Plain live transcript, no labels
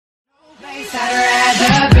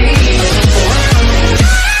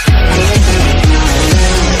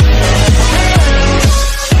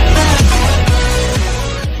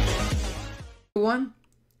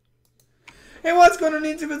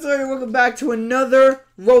what's up? Welcome back to another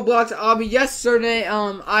Roblox obby. Yesterday,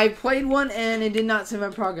 I played one and it did not save my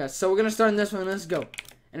progress. So we're gonna start on this one. Let's go.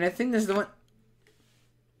 And I think this is the one.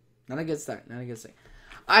 Not a good start. Not a good start.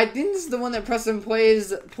 I think this is the one that Preston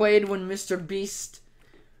played when Mr. Beast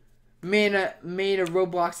made a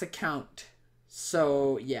Roblox account.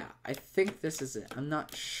 So yeah, I think this is it. I'm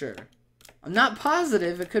not sure. I'm not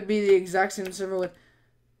positive. It could be the exact same server with.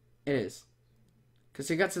 It is. Because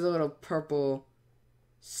he got to the little purple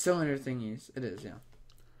cylinder thingies. It is, yeah.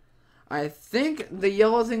 I think the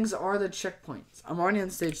yellow things are the checkpoints. I'm already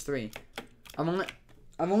on stage 3. I've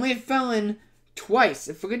only fallen twice.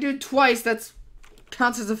 If we could do it twice, that's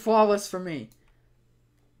counts as a flawless for me.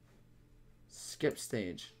 Skip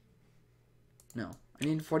stage. No. I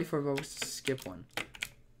need 44 votes to skip one.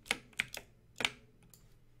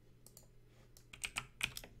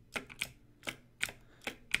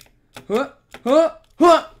 Huh? Huh?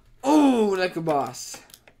 Huh? Oh, like a boss.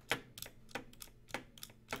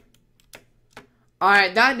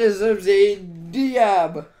 Alright, that deserves a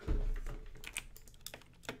diab.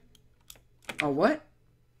 Oh, what?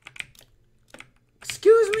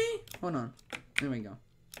 Excuse me? Hold on. There we go.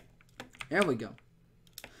 There we go.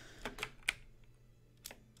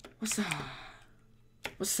 What's up?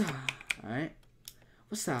 What's up? Alright.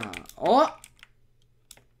 What's up? Oh!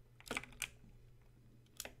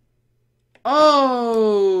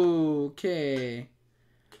 Oh, okay.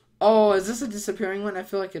 Oh, is this a disappearing one? I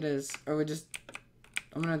feel like it is. Or we just...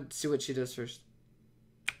 I'm gonna see what she does first.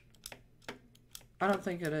 I don't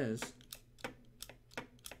think it is.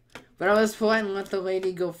 But I was polite and let the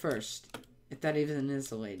lady go first. If that even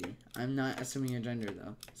is a lady. I'm not assuming your gender,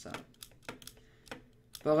 though. So.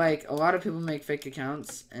 But, like, a lot of people make fake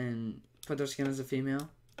accounts and put their skin as a female.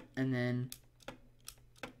 And then...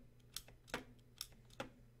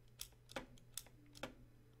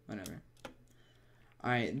 whatever.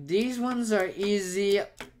 Alright, these ones are easy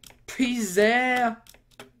peasy.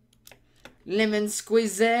 Lemon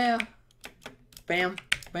squeezer. Bam,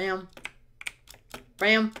 bam.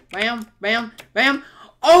 Bam, bam, bam, bam.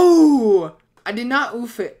 Oh! I did not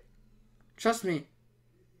oof it. Trust me.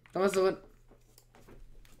 That was the...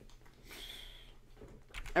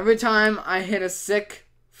 Every time I hit a sick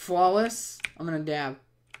flawless, I'm gonna dab.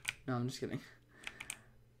 No, I'm just kidding.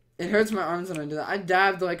 It hurts my arms when I do that. I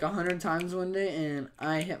dabbed like 100 times one day, and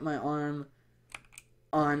I hit my arm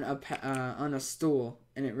on a stool,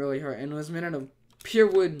 and it really hurt. And it was made out of pure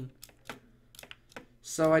wood.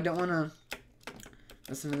 So I don't want to.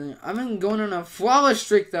 That's another thing. I've been going on a flawless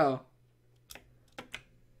streak though.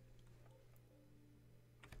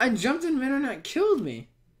 I jumped in mid and it killed me.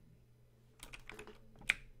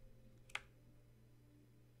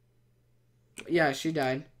 Yeah, she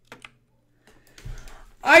died.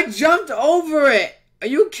 I jumped over it. Are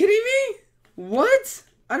you kidding me? What?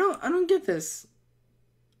 I don't get this.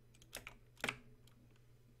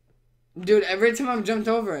 Dude, every time I've jumped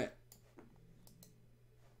over it.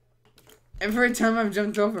 Every time I've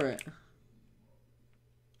jumped over it.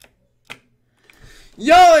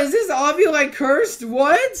 Yo, is this obby like cursed?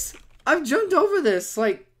 What? I've jumped over this.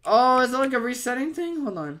 Like, oh, is it like a resetting thing?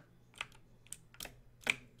 Hold on.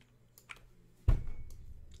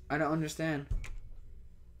 I don't understand.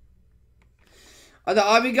 Are the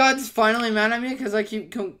obby gods finally mad at me because I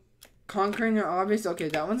keep conquering their obbies? Okay,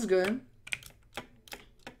 that one's good.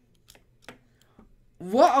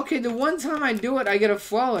 What? Okay, the one time I do it, I get a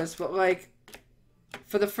flawless, but like,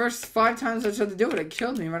 for the first 5 times I tried to do it, it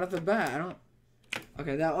killed me right off the bat. I don't...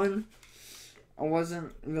 Okay, that one, I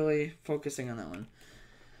wasn't really focusing on that one.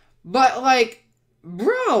 But like,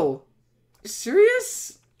 bro,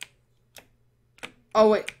 serious? Oh,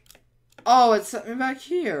 wait. Oh, it set me back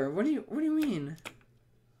here. What do you mean?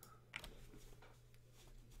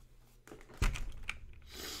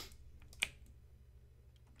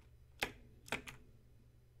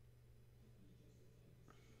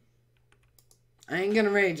 I ain't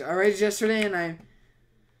gonna rage. I raged yesterday and I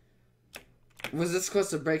was this close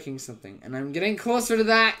to breaking something. And I'm getting closer to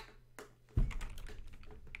that.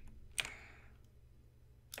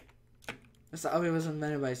 This obby was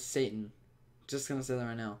invented by Satan. Just gonna say that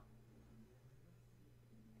right now.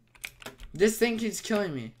 This thing keeps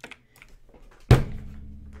killing me.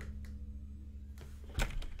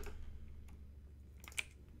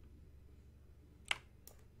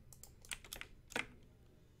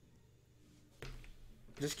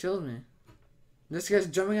 Just killed me. This guy's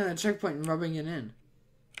jumping on the checkpoint and rubbing it in.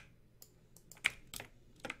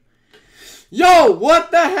 Yo,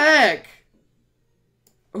 what the heck?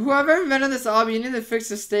 Whoever invented this obby, you need to fix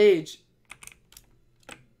the stage.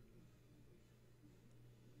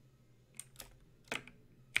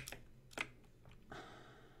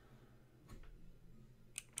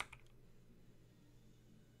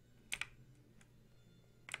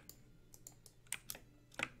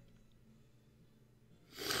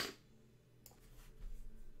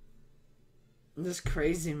 This is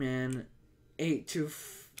crazy, man.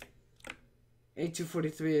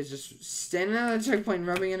 8243 is just standing at the checkpoint,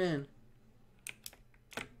 rubbing it in.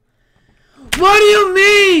 What do you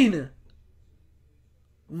mean?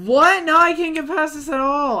 What? Now I can't get past this at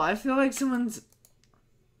all. I feel like someone's...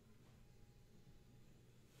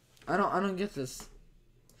 I don't get this.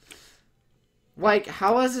 Like,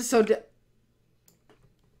 how is it so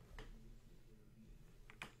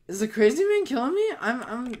Is the crazy man killing me?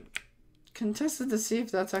 I'm contested to see if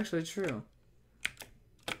that's actually true.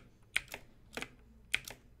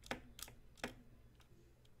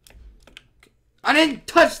 I didn't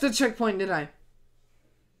touch the checkpoint, did I?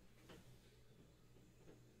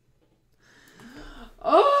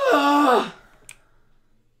 Oh!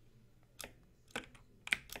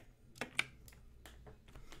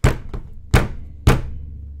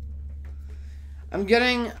 I'm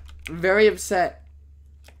getting very upset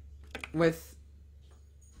with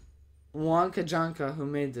Wonka Jonka who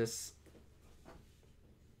made this.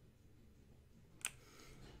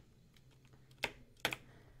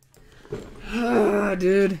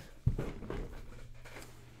 Dude.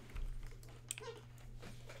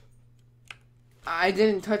 I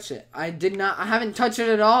didn't touch it. I haven't touched it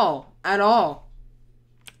at all. At all.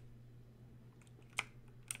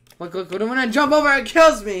 Look, when I jump over, it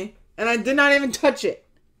kills me. And I did not even touch it.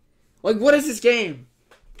 Like, what is this game?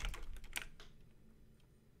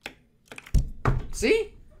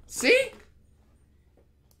 See? See?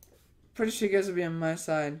 Pretty sure you guys will be on my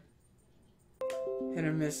side. Hit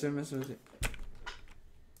or miss with it.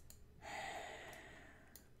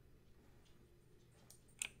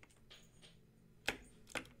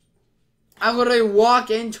 I literally walk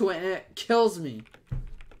into it and it kills me.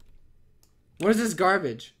 What is this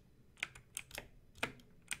garbage?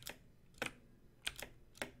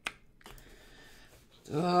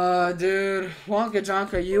 Dude. Wonka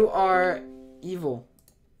Jonka, you are evil.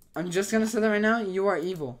 I'm just gonna say that right now. You are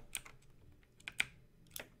evil.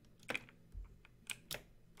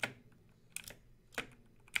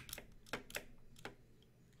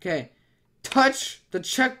 Okay. Touch the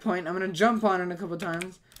checkpoint. I'm gonna jump on it a couple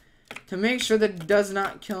times to make sure that it does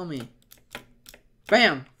not kill me.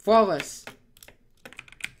 Bam! Flawless.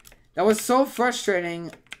 That was so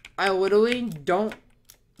frustrating. I literally don't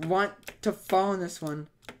want to fall in this one.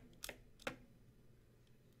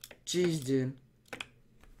 Jeez, dude.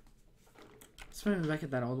 Let's put me back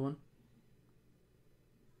at that old one.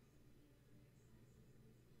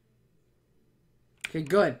 Okay,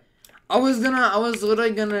 good. I was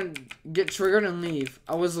literally gonna get triggered and leave.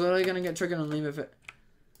 I was literally gonna get triggered and leave if it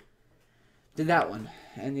did that one.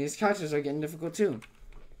 And these couches are getting difficult too.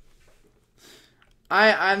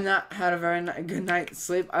 I've not had a very good night's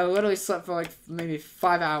sleep. I literally slept for like maybe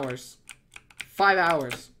 5 hours. 5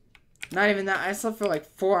 hours. Not even that. I slept for like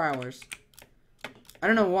 4 hours. I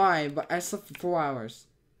don't know why, but I slept for 4 hours.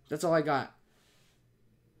 That's all I got.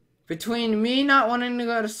 Between me not wanting to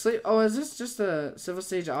go to sleep. Oh, is this just a civil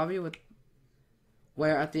stage obby with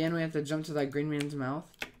where at the end we have to jump to that green man's mouth?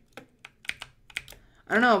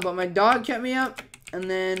 I don't know, but my dog kept me up, and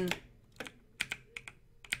then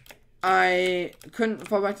I couldn't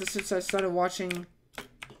fall back to sleep, so I started watching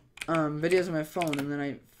videos on my phone, and then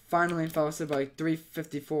I finally fell asleep by like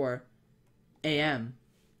 3:54 a.m.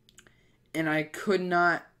 And I could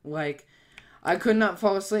not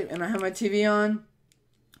fall asleep, and I had my TV on.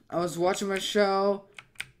 I was watching my show,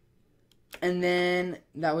 and then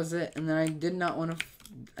that was it. And then I did not want to,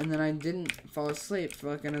 and then I didn't fall asleep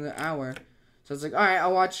for like another hour. So I was like, all right,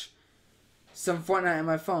 I'll watch some Fortnite on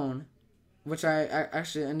my phone, which I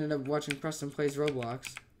actually ended up watching Preston Plays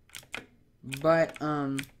Roblox. But,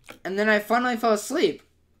 and then I finally fell asleep.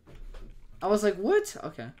 I was like, what?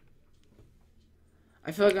 Okay.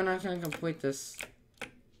 I feel like I'm not going to complete this.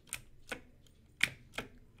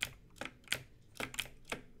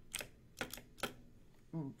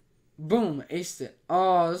 Boom, aced it.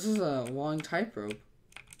 Oh, this is a long tightrope.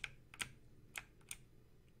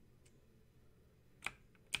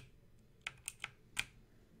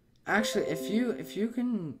 Actually, if you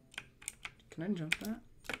can I jump that?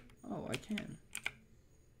 Oh, I can.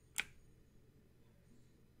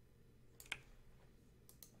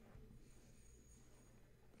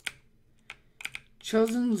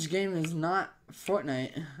 Children's game is not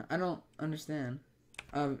Fortnite. I don't understand.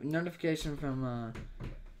 Notification from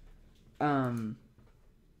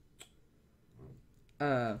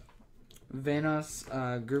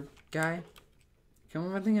Vanos group guy. Come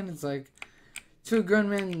on, I'm thinking it's like 2 grown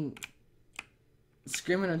men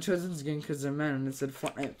screaming at children's game because they're men, and it said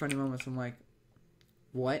Fortnite funny moments. I'm like,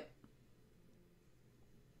 what?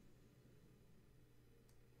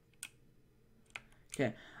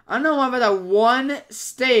 Okay, I don't know why, but that one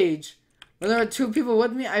stage where there were 2 people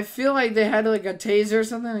with me, I feel like they had like a taser or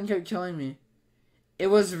something and kept killing me. It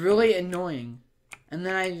was really annoying. And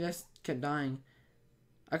then I just kept dying.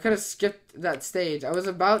 I could have skipped that stage. I was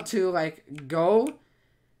about to like go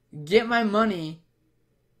get my money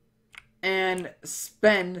and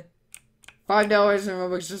spend $5 in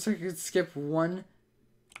Robux just so I could skip one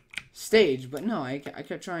stage. But no, I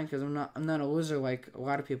kept trying because I'm not a loser like a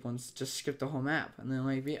lot of people and just skip the whole map. And then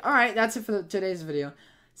like all right, that's it for today's video.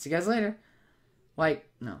 See you guys later. Like,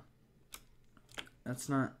 no. That's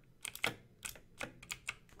not.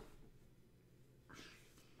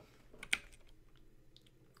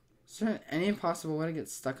 Is there any possible way to get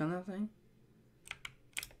stuck on that thing?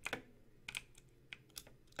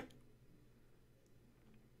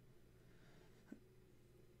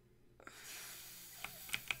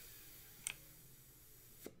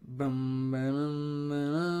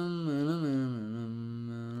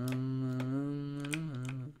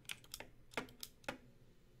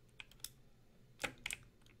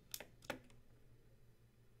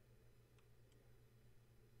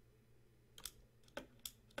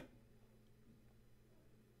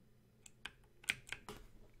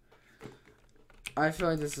 I feel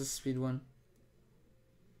like this is speed 1.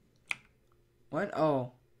 What?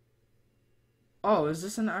 Oh. Oh, is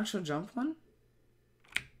this an actual jump one?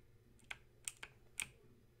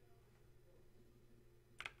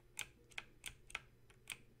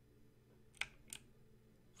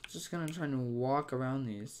 Just gonna try to walk around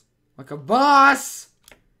these like a boss.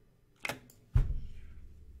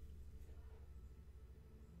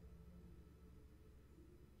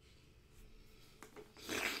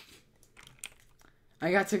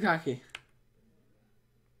 I got too cocky.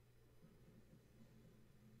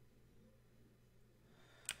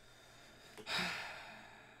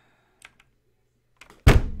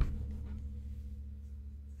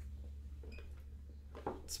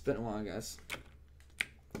 It's been a while, guys.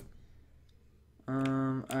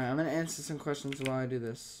 Alright, I'm gonna answer some questions while I do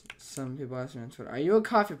this. Some people ask me on Twitter, are you a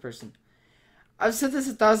coffee person? I've said this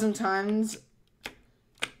 1,000 times.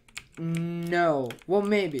 No. Well,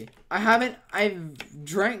 maybe. I've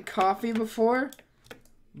drank coffee before,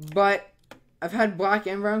 but I've had black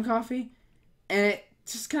and brown coffee, and it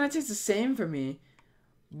just kind of tastes the same for me.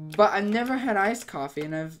 But I've never had iced coffee,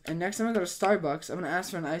 and next time I go to Starbucks, I'm gonna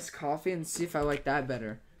ask for an iced coffee and see if I like that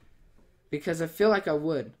better, because I feel like I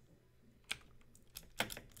would.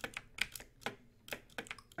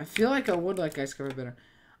 I feel like I would like iced coffee better.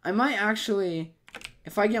 I might actually,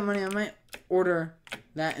 if I get money, I might order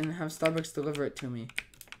that and have Starbucks deliver it to me,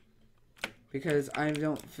 because I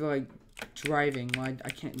don't feel like driving. Well, I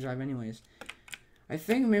can't drive anyways. I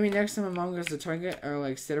think maybe next time my mom goes to Target or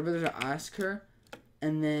like Stater Brothers, I'll ask her,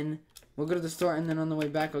 and then we'll go to the store, and then on the way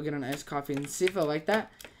back I'll get an iced coffee and see if I like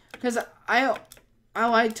that, because I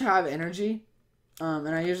like to have energy, and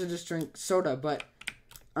I usually just drink soda, but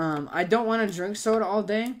I don't want to drink soda all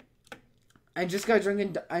day. I just got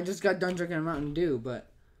done drinking a Mountain Dew, but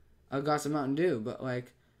I got some Mountain Dew, but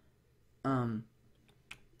like,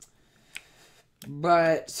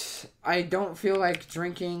 but I don't feel like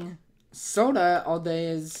drinking soda all day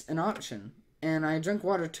is an option. And I drink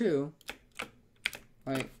water too.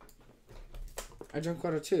 Like, I drink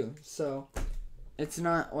water too. So, it's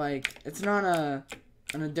not like, it's not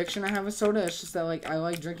an addiction I have with soda. It's just that like, I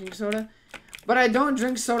like drinking soda. But I don't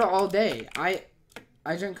drink soda all day. I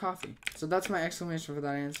drink coffee. So that's my explanation for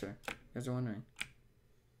that answer. You guys are wondering.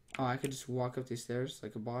 Oh, I could just walk up these stairs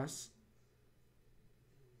like a boss.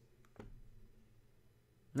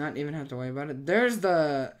 Not even have to worry about it. There's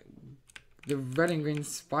the red and green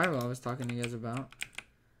spiral I was talking to you guys about.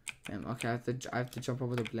 Damn, okay, I have to jump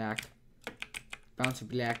over the black. Bounce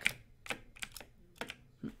black.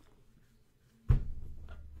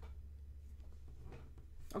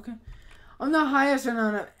 Okay. I'm the highest right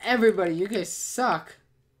now of everybody. You guys suck.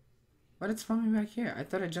 Why did it spawn me back here? I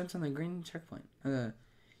thought I jumped on the green checkpoint. The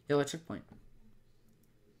yellow checkpoint.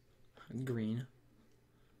 Green.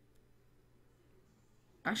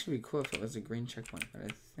 Actually be cool if it was a green checkpoint, but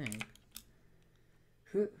I think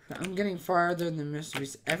I'm getting farther than Mr.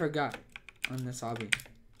 Beast ever got on this obby.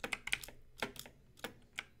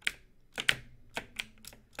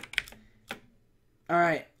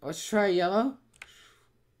 Alright, let's try yellow.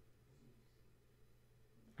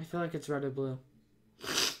 I feel like it's red or blue.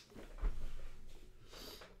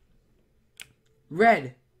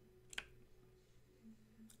 Red!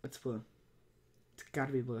 It's blue. It's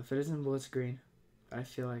gotta be blue. If it isn't blue, it's green. But I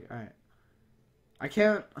feel like, alright. I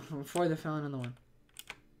can't afford to fail another one.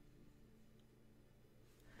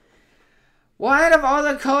 Why out of all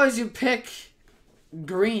the colors you pick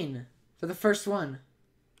green for the first one?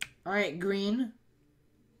 Alright, green.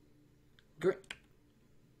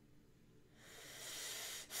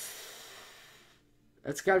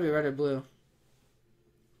 It's gotta be red or blue.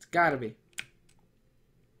 It's gotta be.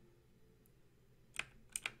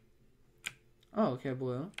 Oh, okay,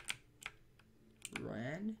 blue.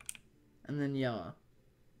 Red. And then yellow.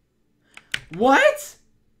 What?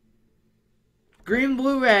 Green,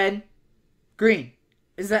 blue, red. Green.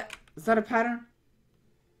 Is that a pattern?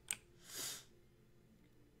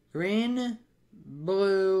 Green,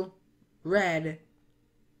 blue, red,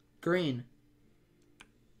 green.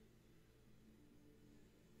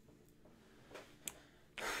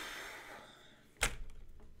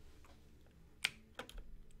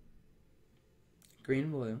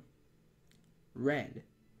 Green, blue, red,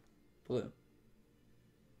 blue.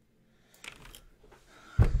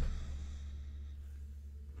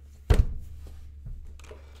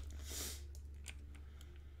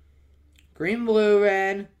 Green, blue,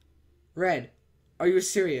 red, red. Are you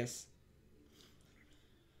serious?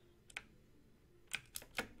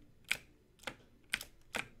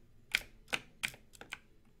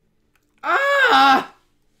 Ah!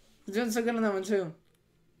 I'm doing so good on that one too.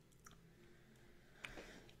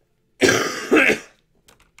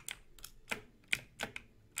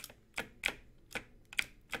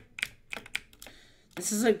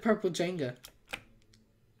 This is like purple Jenga.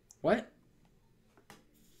 What?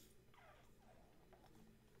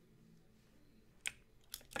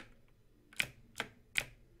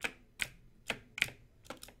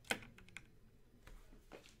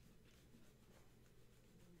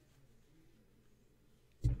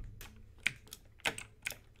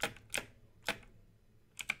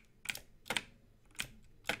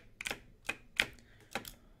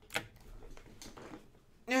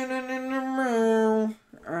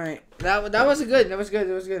 Alright. That was good. That was good.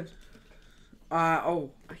 That was good.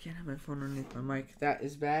 Oh, I can't have my phone underneath my mic. That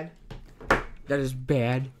is bad. That is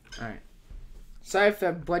bad. Alright. Sorry if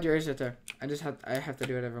I bled your ears right there. I have to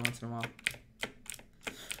do it every once in a while.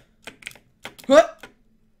 What?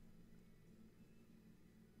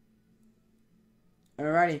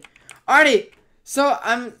 Alrighty. So,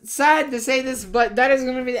 I'm sad to say this, but that is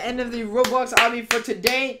going to be the end of the Roblox obby for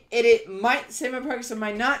today. It might save my progress, it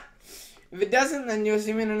might not. If it doesn't, then you'll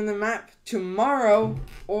see me on the map tomorrow,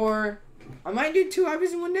 or I might do 2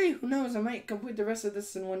 obbies in one day. Who knows? I might complete the rest of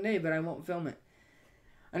this in one day, but I won't film it.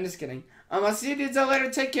 I'm just kidding. I'll see you dudes out later.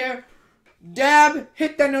 Take care. Dab,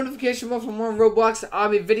 hit that notification bell for more Roblox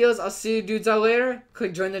obby videos. I'll see you dudes out later.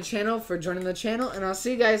 Click join the channel for joining the channel, and I'll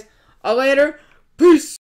see you guys out later. Peace!